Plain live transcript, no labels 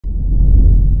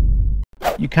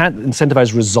you can't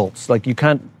incentivize results. Like, you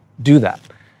can't do that.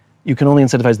 You can only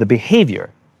incentivize the behavior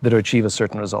that will achieve a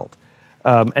certain result.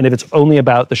 And if it's only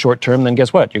about the short term, then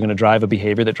guess what? You're going to drive a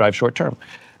behavior that drives short term.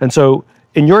 And so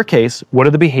in your case, what are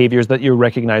the behaviors that you're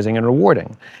recognizing and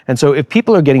rewarding? And so if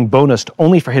people are getting bonused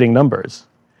only for hitting numbers,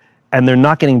 and they're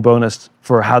not getting bonused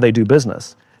for how they do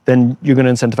business, then you're going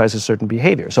to incentivize a certain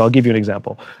behavior. So I'll give you an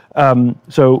example.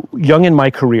 So young in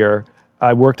my career,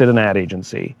 I worked at an ad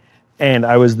agency, and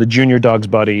I was the junior dog's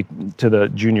buddy to the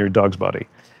junior dog's buddy.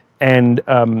 And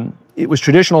it was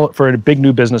traditional for a big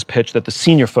new business pitch that the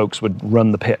senior folks would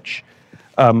run the pitch.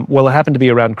 Well, it happened to be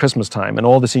around Christmas time, and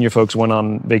all the senior folks went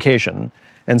on vacation.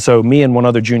 And so me and one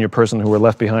other junior person who were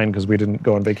left behind because we didn't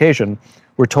go on vacation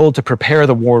were told to prepare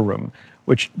the war room,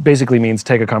 which basically means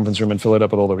take a conference room and fill it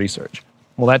up with all the research.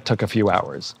 Well, that took a few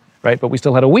hours, right? But we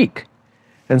still had a week.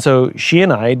 And so she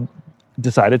and I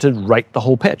decided to write the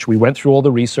whole pitch. We went through all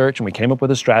the research, and we came up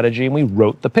with a strategy, and we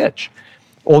wrote the pitch.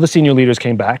 All the senior leaders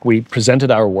came back, we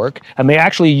presented our work, and they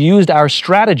actually used our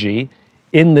strategy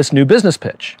in this new business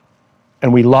pitch.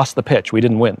 And we lost the pitch, we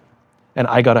didn't win. And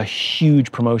I got a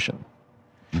huge promotion.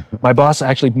 My boss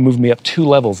actually moved me up 2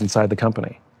 levels inside the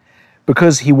company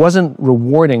because he wasn't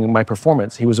rewarding my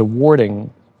performance, he was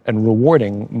rewarding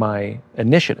my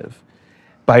initiative.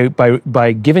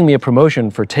 By giving me a promotion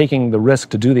for taking the risk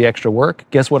to do the extra work,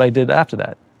 guess what I did after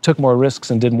that? Took more risks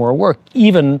and did more work,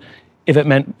 even if it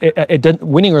meant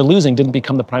winning or losing didn't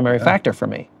become the primary factor for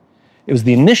me. It was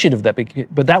the initiative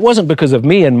but that wasn't because of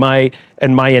me and my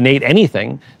innate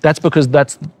anything. That's because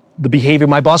that's the behavior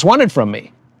my boss wanted from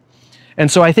me. And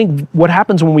so I think what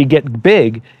happens when we get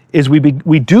big is we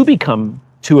do become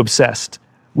too obsessed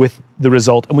with the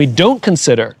result, and we don't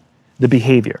consider the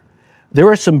behavior. There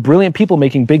are some brilliant people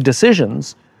making big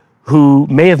decisions who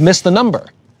may have missed the number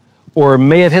or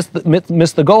may have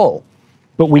missed the goal,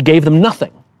 but we gave them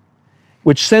nothing,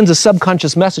 which sends a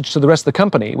subconscious message to the rest of the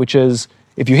company, which is,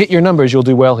 if you hit your numbers, you'll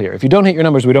do well here. If you don't hit your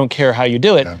numbers, we don't care how you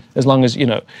do it, as long as,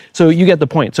 so you get the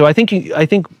point. So I think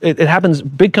it happens,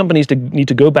 big companies need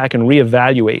to go back and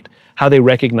reevaluate how they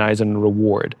recognize and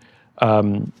reward.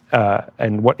 And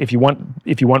if you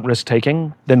want risk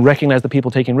taking, then recognize the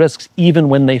people taking risks, even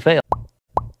when they fail.